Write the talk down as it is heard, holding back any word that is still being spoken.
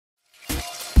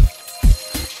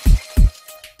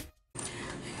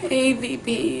Hey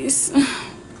VPs.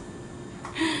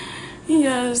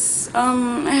 Yes,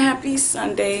 happy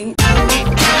Sunday.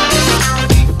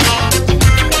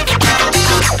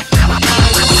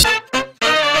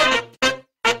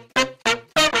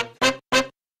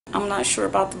 I'm not sure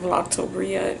about the Vlogtober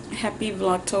yet. Happy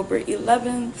Vlogtober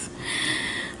 11th.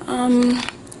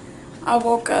 I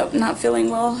woke up not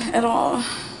feeling well at all.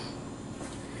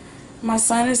 My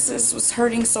sinuses was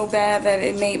hurting so bad that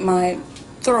it made my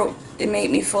throat, it made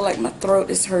me feel like my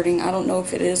throat is hurting. I don't know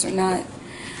if it is or not.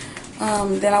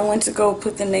 Then I went to go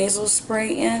put the nasal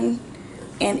spray in,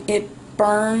 and it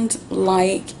burned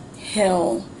like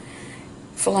hell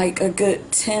for like a good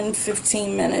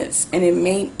 10-15 minutes, and it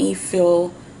made me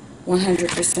feel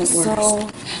 100% worse.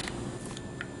 So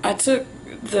I took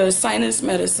the sinus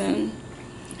medicine,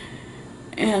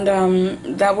 and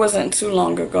that wasn't too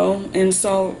long ago, and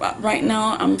so right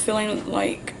now I'm feeling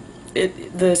like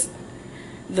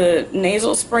the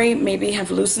nasal spray maybe have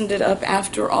loosened it up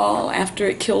after all, after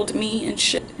it killed me and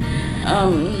shit.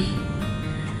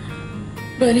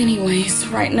 But anyways,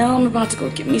 right now I'm about to go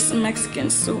get me some Mexican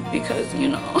soup because, you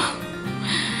know,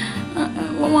 I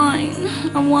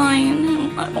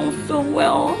don't feel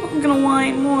well. I'm gonna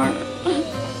whine more.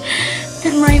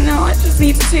 And right now I just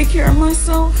need to take care of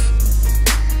myself.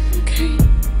 Okay,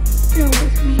 bear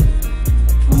with me.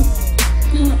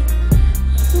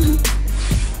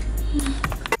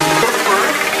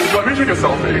 Let me take a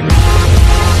selfie.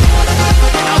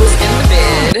 I was in the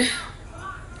bed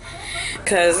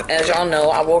because, as y'all know,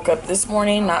 I woke up this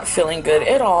morning not feeling good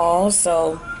at all.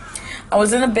 So I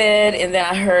was in the bed, and then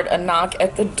I heard a knock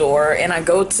at the door, and I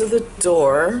go to the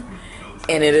door,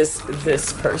 and it is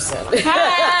this person.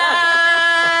 Hi!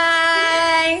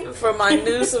 For my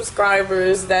new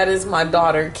subscribers, that is my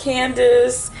daughter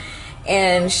Candace,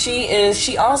 and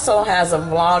she also has a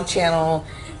vlog channel.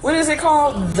 What is it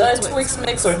called? The Twiixx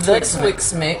Miixx or the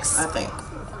Twiixx Miixx? I think.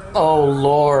 Oh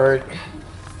Lord.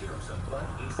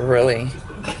 Really?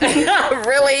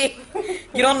 Really?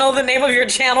 You don't know the name of your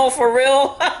channel for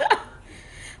real?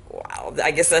 Wow. I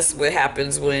guess that's what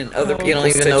happens when other people don't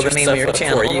even know the name of your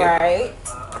channel. Right.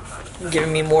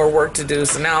 Giving me more work to do,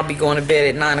 so now I'll be going to bed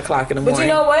at 9 o'clock in the morning. But you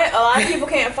know what? A lot of people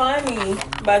can't find me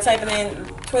by typing in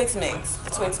Twiixx Miixx.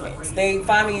 Twiixx Miixx. They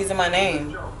find me using my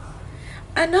name.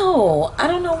 I know. I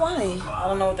don't know why. I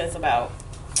don't know what that's about.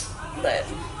 But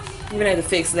you're gonna have to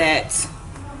fix that.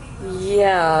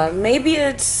 Yeah, maybe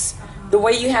it's the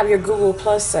way you have your Google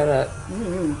Plus set up.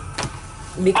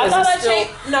 Because I thought I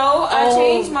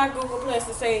changed my Google Plus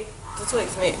to say the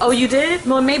Twiixx Miixx. Oh, you did?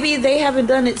 Well, maybe they haven't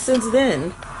done it since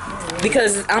then.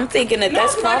 Because I'm thinking that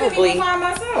that's probably. I couldn't even find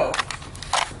myself.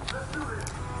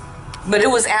 But it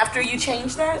was after you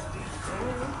changed that?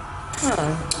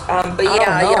 But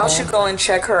yeah, y'all should go and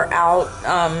check her out.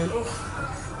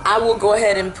 I will go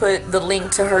ahead and put the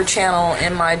link to her channel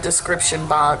in my description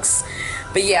box.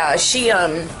 But yeah, she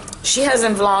hasn't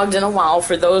vlogged in a while.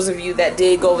 For those of you that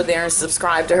did go over there and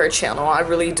subscribe to her channel, I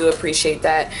really do appreciate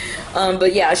that.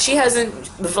 But yeah, she hasn't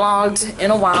vlogged in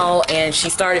a while, and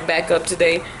she started back up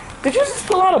today. Did you just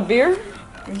pull out a beer?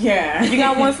 Yeah. You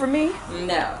got one for me?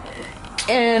 No.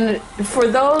 And for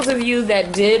those of you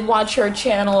that did watch her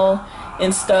channel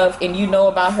and stuff, and you know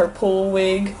about her pool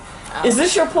wig, is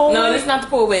this your pool wig? No, this is not the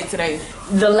pool wig today.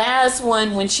 The last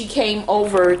one, when she came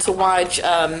over to watch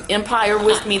Empire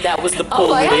with me, that was the pool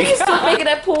wig. How you still making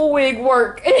that pool wig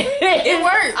work? It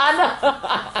worked. I know.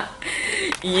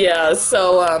 Yeah.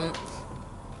 So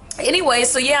anyway,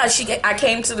 so yeah, I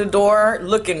came to the door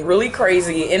looking really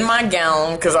crazy in my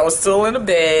gown because I was still in the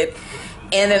bed.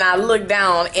 And then I look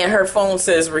down, and her phone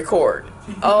says record.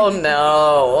 Oh,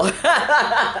 no. And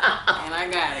I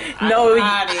got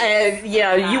it.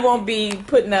 Yeah, you won't be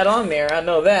putting that on there. I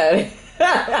know that.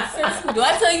 Do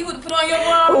I tell you what to put on your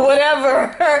vlog?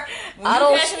 Whatever. When you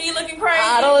catch me looking crazy?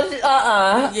 I don't,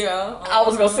 Yeah. I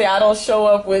was going to say, I don't show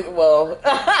up with, well.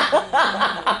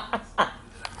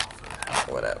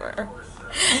 Whatever.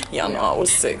 Y'all know I was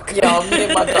sick. Y'all, me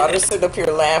and my daughter sit up here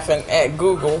laughing at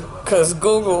Google, because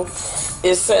Google,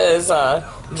 it says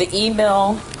the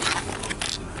email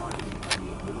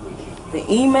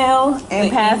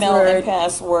and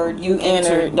password you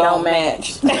entered don't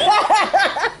match.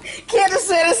 Candace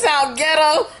said it sound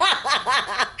ghetto.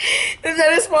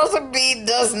 That it's supposed to be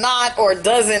does not or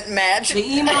doesn't match. The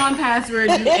email and password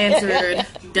you entered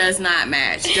does not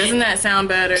match. Doesn't that sound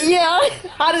better? Yeah.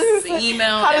 How does it The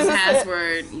email and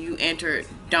password you entered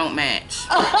don't match.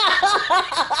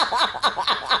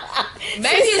 Maybe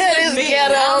it's just me. I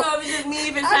don't know if it's just me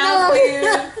if it sounds weird.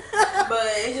 But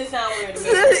it just sounds weird to me.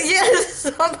 Yes,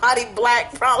 somebody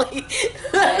black probably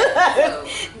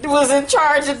was in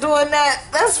charge of doing that.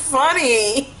 That's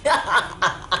funny.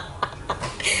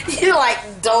 You like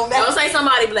don't say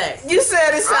somebody black. You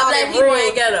said it sounded black people rude.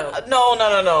 ain't ghetto.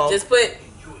 No. Just put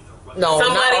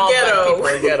somebody ghetto.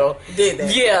 ghetto did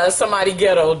that. Yeah, somebody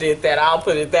ghetto did that. I'll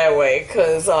put it that way,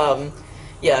 cause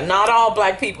yeah, not all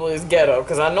black people is ghetto.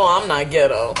 Cause I know I'm not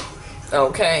ghetto.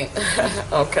 Okay,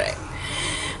 okay.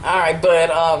 All right,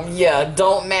 but yeah,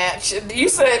 don't match. You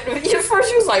said first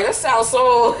you was like, that sounds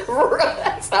so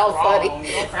that sounds funny.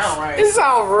 Don't sound right. It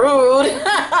sounds rude.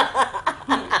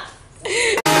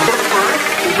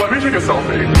 Let me take a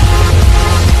selfie.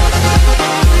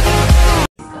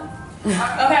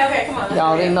 Okay, come on.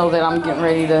 Y'all, they know that I'm getting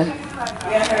ready to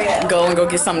Hurry up. go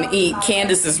get something to eat.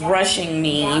 Candace is rushing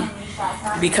me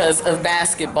because of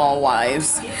Basketball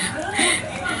Wives.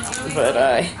 But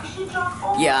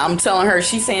yeah, I'm telling her.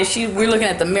 She's saying we're looking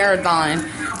at the marathon.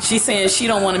 She's saying she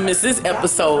don't want to miss this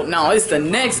episode. No, it's the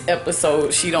next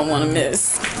episode she don't want to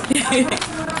miss.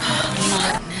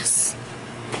 Madness.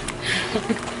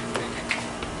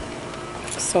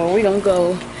 So we gonna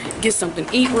go get something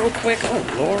to eat real quick. Oh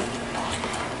Lord,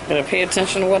 gotta pay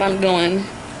attention to what I'm doing.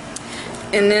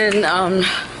 And then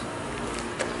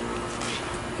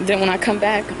when I come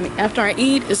back, after I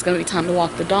eat, it's gonna be time to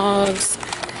walk the dogs.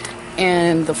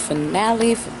 And the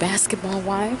finale for Basketball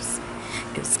Wives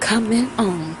is coming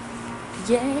on.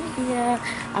 Yeah.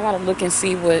 I gotta look and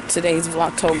see what today's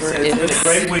Vlogtober is. It's been a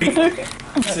great week.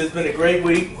 He said it's been a great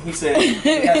week. He said we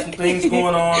got some things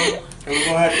going on and we're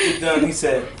gonna have to get done. He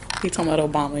said. He talking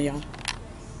about Obama, y'all.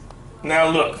 Now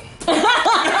look.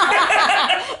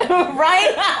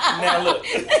 Right? Now look.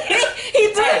 he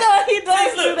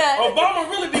does do that. Obama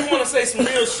really be want to say some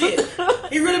real shit.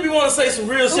 He really be want to say some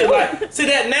real shit. Like, see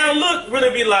that now look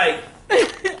really be like,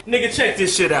 nigga, check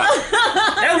this shit out.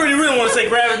 That really want to say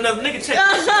grab another nigga, check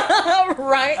this shit out.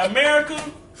 Right. America.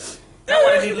 That's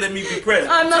why they need to let me be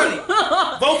president. I know.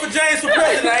 Vote for James for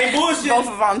president. I ain't bullshit. Vote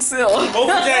for Vonciletv. Vote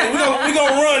for James. We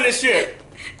gonna run this shit.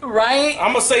 Right?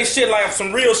 I'm gonna say shit like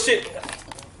some real shit.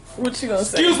 What you gonna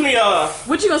say? Excuse me,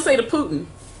 What you gonna say to Putin?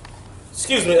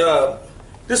 excuse me,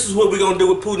 this is what we're gonna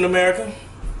do with Putin, America.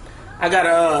 I got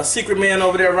a secret man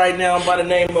over there right now by the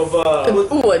name of,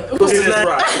 Who's Dennis that?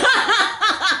 Rock.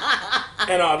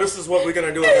 And, this is what we're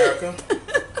gonna do, America.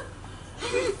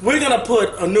 We're gonna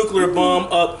put a nuclear bomb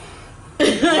up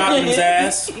Rodman's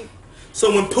ass. So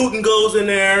when Putin goes in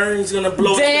there, he's gonna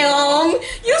blow. Damn!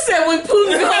 You said when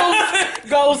Putin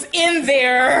goes in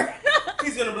there.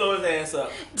 He's gonna blow his ass up.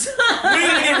 We're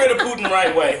gonna get rid of Putin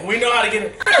right away. We know how to get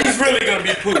him. He's really gonna be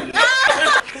Putin.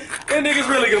 That nigga's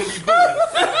really gonna be Putin.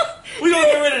 We gonna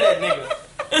get rid of that nigga.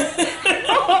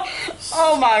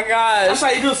 Oh my gosh! That's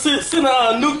how you do. Send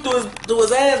a nuke to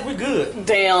his ass. We good.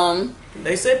 Damn.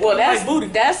 They said, Well, like booty.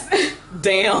 that's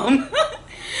damn.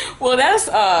 Well, that's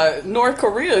North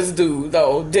Korea's dude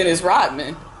though, Dennis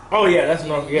Rodman. Oh yeah, that's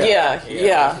North. Yeah.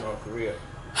 That's North Korea.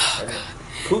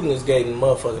 Putin is gay than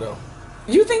motherfucker though.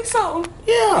 You think so?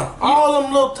 Yeah, all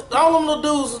them little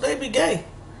dudes, they be gay.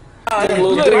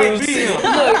 Little Look, dudes. I beat him.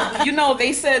 Look, you know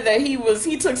they said that he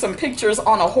took some pictures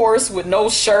on a horse with no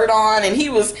shirt on, and he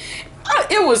was.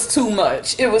 It was too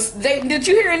much. It was. Did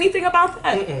you hear anything about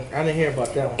that? I didn't hear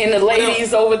about that one. And the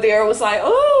ladies over there was like,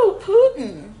 "Oh,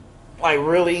 Putin." Like,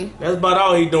 really? That's about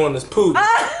all he doing is Putin.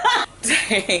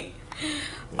 Dang.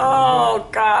 Oh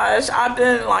gosh, I've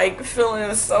been like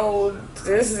feeling so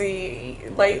dizzy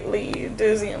lately,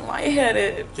 dizzy and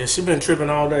lightheaded. Yeah, she been tripping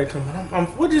all day.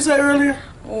 What did you say earlier?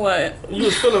 What? You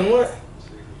was feeling what?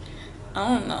 I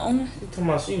don't know. You talking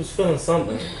about she was feeling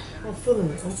something. I'm feeling,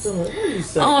 what did you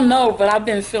say? I don't know, but I've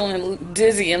been feeling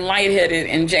dizzy and lightheaded,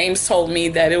 and James told me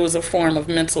that it was a form of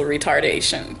mental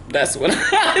retardation. That's what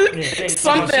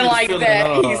something like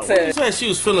that he said. You said she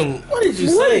was feeling, what did you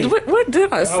say? What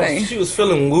did I say? She was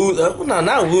feeling woozy. No,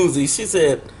 not woozy. She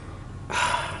said...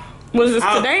 Was this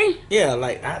today? Yeah,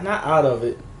 like, not out of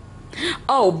it.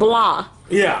 Oh, blah.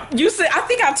 Yeah. You said, I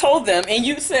think I told them, and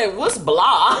you said, what's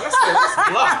blah? That's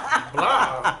blah.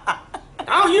 Blah.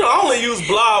 I only use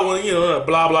blah when,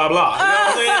 blah, blah, blah. You know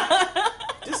what I'm saying?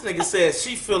 This nigga said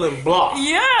she feeling blah.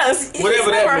 Yes. Whatever You've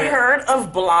that never meant. heard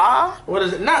of blah? What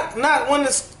is it? Not when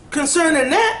it's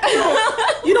concerning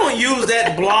that. You don't use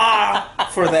that blah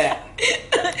for that.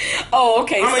 Oh,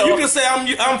 okay. I mean, so you can say I'm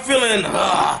feeling,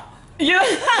 you know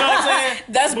what I'm saying?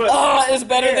 That's blah is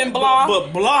better than blah.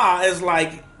 But blah is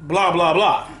like blah blah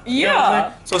blah. You know what I'm Yeah.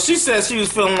 saying? So she said she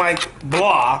was feeling like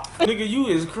blah. Nigga, you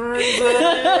is crazy.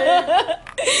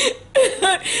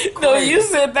 No, you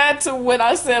said that to when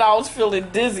I said I was feeling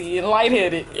dizzy and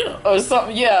lightheaded or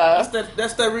something. Yeah.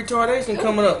 That's that retardation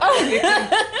coming up.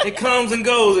 It comes and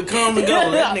goes. It comes and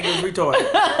goes. That nigga's retarded.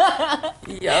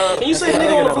 Yeah. Can you say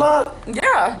nigga on the vlog?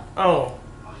 Yeah. Oh.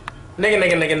 Nigga.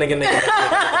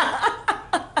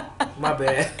 My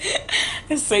bad.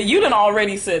 So you done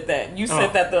already said that. You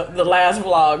said that the last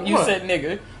vlog. You What? said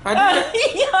nigga. I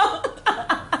did.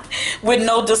 With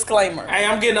no disclaimer. Hey,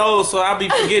 I'm getting old, so I be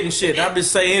forgetting shit. I be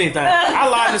say anything. I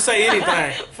lie to say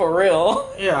anything. For real.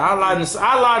 Yeah, I lie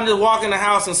to walk in the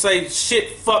house and say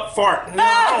shit, fuck, fart. No,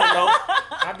 I don't know.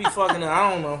 I be fucking.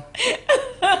 I don't know.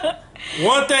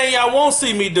 One thing y'all won't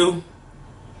see me do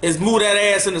is move that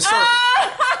ass in the circle.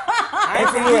 I ain't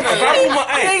finna do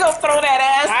that. You ain't gonna throw that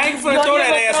ass. I ain't finna throw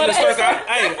that ass in the circle.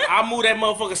 Hey, I move that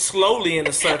motherfucker slowly in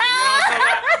the circle. You know what I'm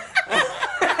saying?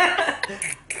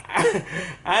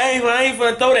 I ain't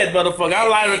finna throw that motherfucker. I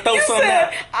like to throw something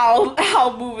out.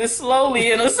 I'll move it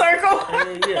slowly in a circle.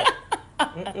 Yeah.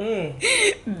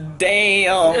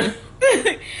 Damn.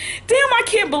 Damn, I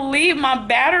can't believe my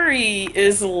battery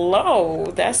is low.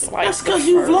 That's like That's because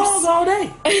you vlog all day.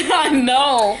 I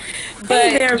know. But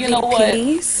Hey there, you know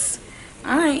VPs.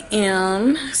 I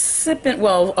am sipping.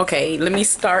 Well, okay, let me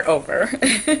start over.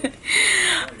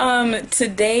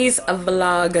 Today's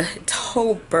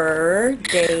Vlogtober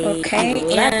day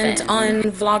 11. And on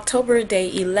Vlogtober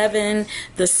day 11,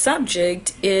 the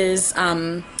subject is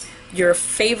your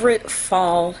favorite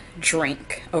fall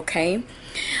drink, okay?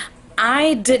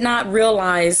 I did not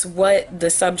realize what the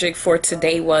subject for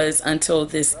today was until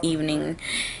this evening,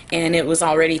 and it was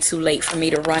already too late for me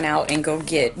to run out and go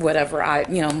get whatever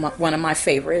one of my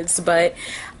favorites. But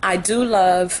I do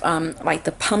love like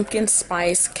the pumpkin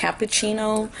spice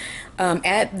cappuccino.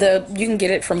 You can get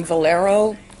it from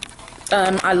Valero.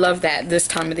 I love that this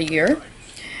time of the year.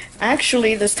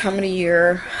 Actually, this time of the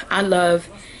year, I love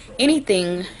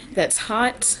anything that's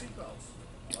hot.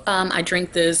 I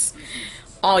drink this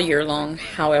all year long.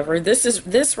 However,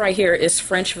 this right here is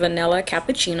French vanilla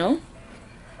cappuccino.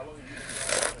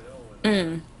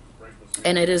 And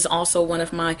it is also one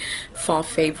of my fall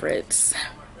favorites.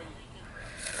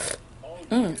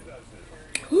 Ooh,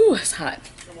 it's hot.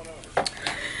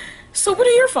 So what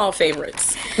are your fall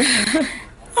favorites?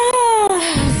 Oh,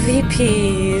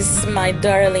 VPs, my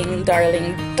darling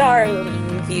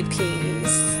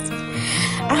VPs.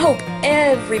 I hope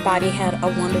everybody had a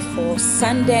wonderful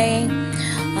Sunday.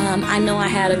 I know I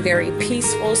had a very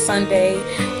peaceful Sunday,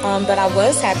 but I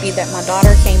was happy that my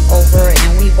daughter came over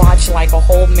and we watched like a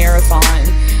whole marathon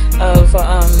of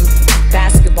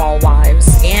Basketball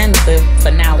Wives and the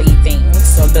finale thing,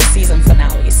 so the season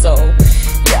finale. So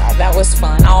yeah, that was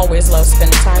fun. I always love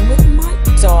spending time with my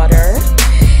daughter.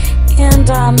 And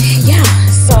yeah,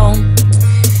 so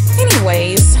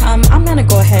anyways, I'm gonna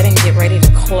go ahead and get ready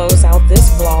to close out this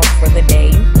vlog for the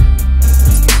day.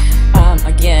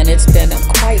 Again, it's been a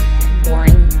quite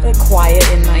boring but quiet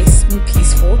and nice and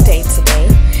peaceful day today.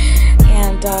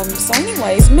 And so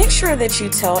anyways, make sure that you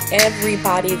tell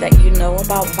everybody that you know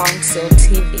about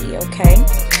Vonciletv, okay?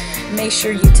 Make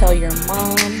sure you tell your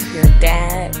mom, your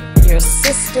dad, your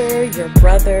sister, your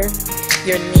brother,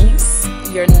 your niece,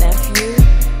 your nephew,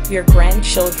 your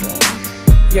grandchildren,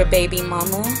 your baby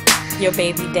mama, your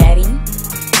baby daddy,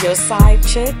 your side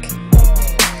chick,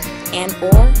 and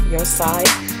or your side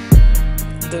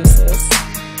deuces.